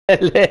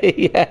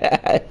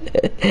Yeah.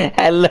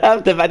 I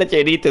love the fact that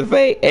you need to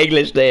say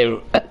English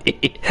name.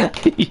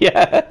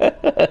 Yeah.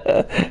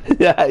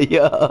 Yeah,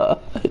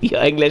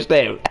 your English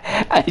name.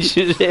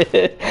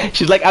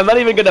 She's like, I'm not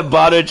even gonna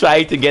bother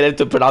trying to get him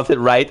to pronounce it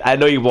right. I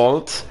know he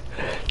won't.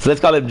 So let's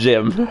call him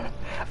Jim.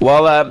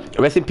 Well,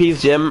 rest in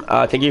peace, Jim.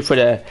 Thank you for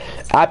the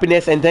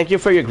happiness and thank you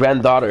for your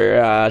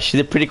granddaughter. She's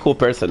a pretty cool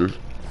person.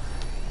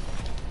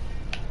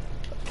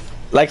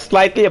 Like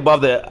slightly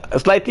above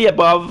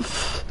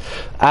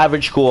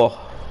average cool.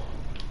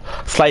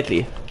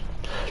 Slightly.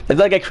 Let's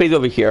not get crazy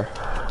over here.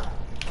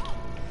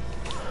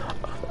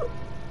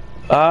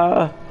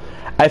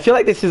 I feel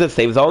like this is a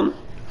safe zone,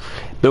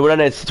 but we're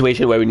in a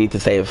situation where we need to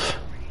save,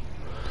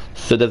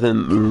 so it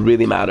doesn't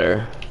really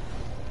matter.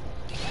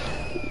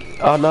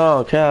 Oh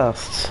no,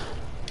 cast.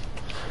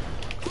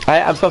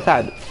 I'm so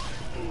sad.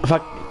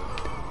 Fuck.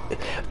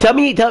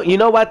 You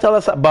know what? Tell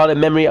us about a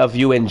memory of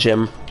you and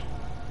Jim,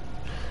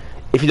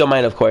 if you don't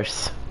mind, of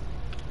course.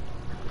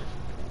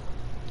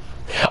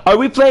 Are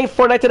we playing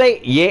Fortnite today?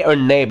 Yay or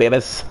nay,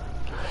 babies?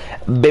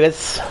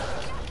 Babies.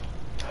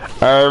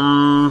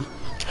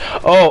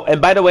 Oh,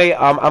 and by the way,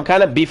 I'm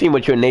kind of beefing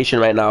with your nation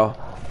right now.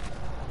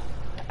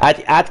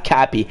 At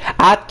Cappy,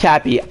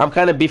 I'm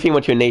kind of beefing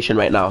with your nation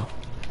right now.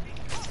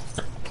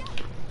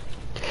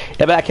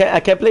 Yeah, but I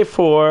can't play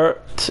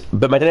Fort,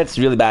 but my internet's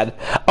really bad.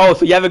 Oh,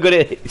 so you have a good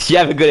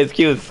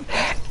excuse.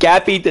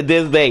 Cappy to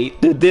this day,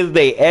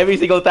 every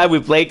single time we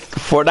play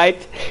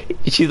Fortnite,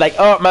 she's like,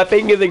 "Oh, my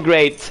ping isn't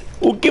great."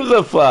 Who gives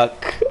a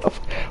fuck?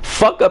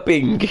 Fuck a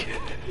ping.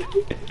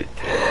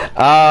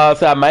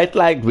 So I might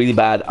like really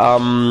bad.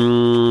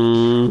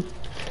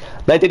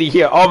 90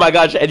 here. Oh my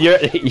gosh, and you're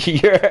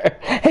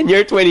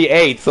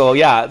 28. So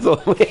yeah.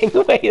 So wait.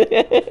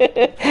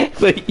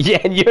 So yeah,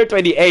 and you're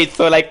 28.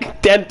 So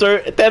like 10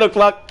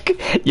 o'clock,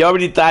 you're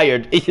already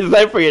tired. It's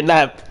time for your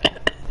nap.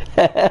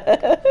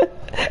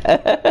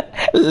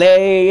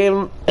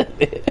 Lame.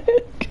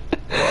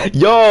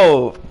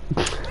 Yo,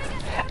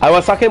 I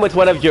was talking with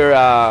one of your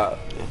a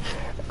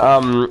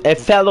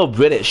fellow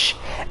British,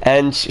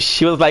 and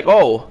she was like,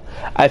 "Oh,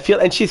 I feel,"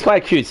 and she's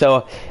quite cute.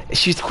 So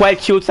she's quite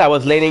cute. So I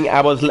was laying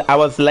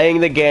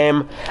the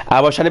game.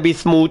 I was trying to be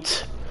smooth,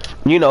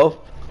 you know,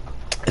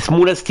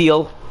 smooth as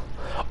steel,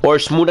 or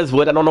smooth as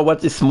wood. I don't know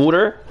what is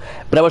smoother,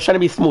 but I was trying to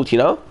be smooth, you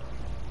know.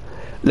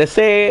 Let's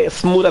say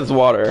smooth as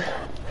water.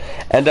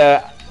 And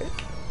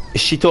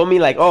she told me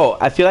like, "Oh,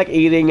 I feel like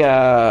eating.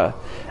 I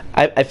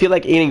feel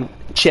like eating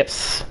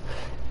chips."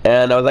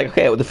 And I was like,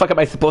 "Okay, what the fuck am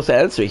I supposed to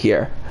answer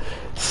here?"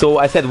 So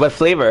I said, "What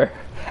flavor?"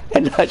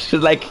 And she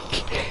was like,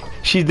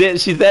 she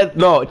said,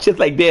 "No, just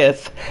like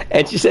this."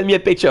 And she sent me a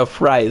picture of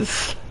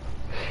fries.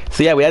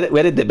 So yeah, we had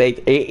a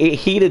debate, a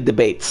heated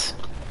debate.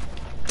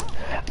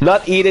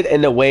 Not eat it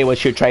in a way where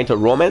you're trying to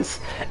romance.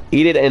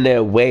 Eat it in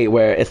a way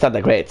where it's not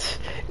that great.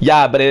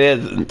 Yeah, but it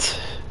isn't.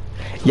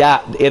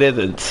 Yeah, it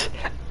isn't.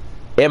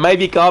 It might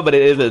be called, but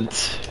it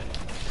isn't.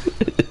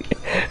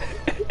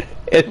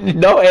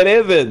 No, it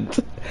isn't.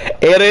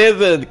 It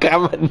isn't.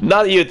 Come on,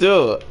 not you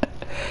too.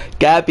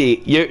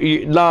 Cappy,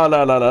 you no.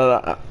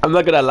 I'm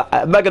not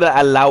gonna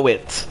allow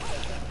it.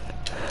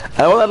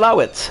 I won't allow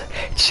it.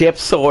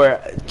 Chips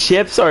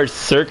are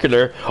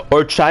circular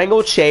or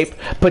triangle shaped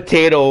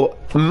potato,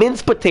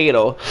 minced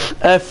potato,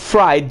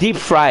 deep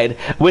fried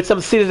with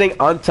some seasoning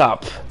on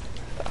top.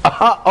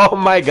 Oh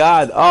my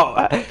god.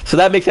 Oh, so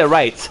that makes it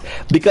right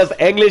because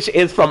English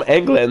is from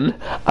England.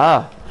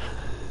 Ah.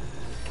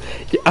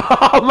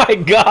 Oh my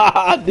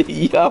god.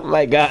 Oh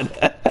my god.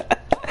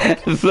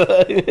 So,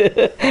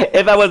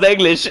 if I was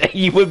English,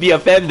 you would be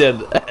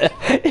offended.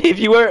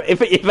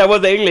 If I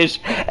was English,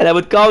 and I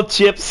would call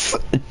chips.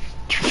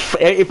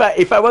 If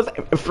I was,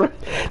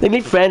 they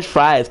need French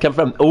fries come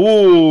from.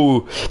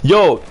 Ooh,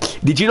 yo,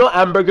 did you know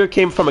hamburger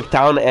came from a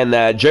town in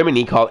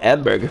Germany called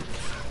Hamburg?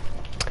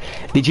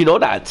 Did you know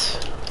that?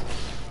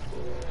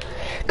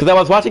 Because I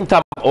was watching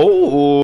Tom. Oh.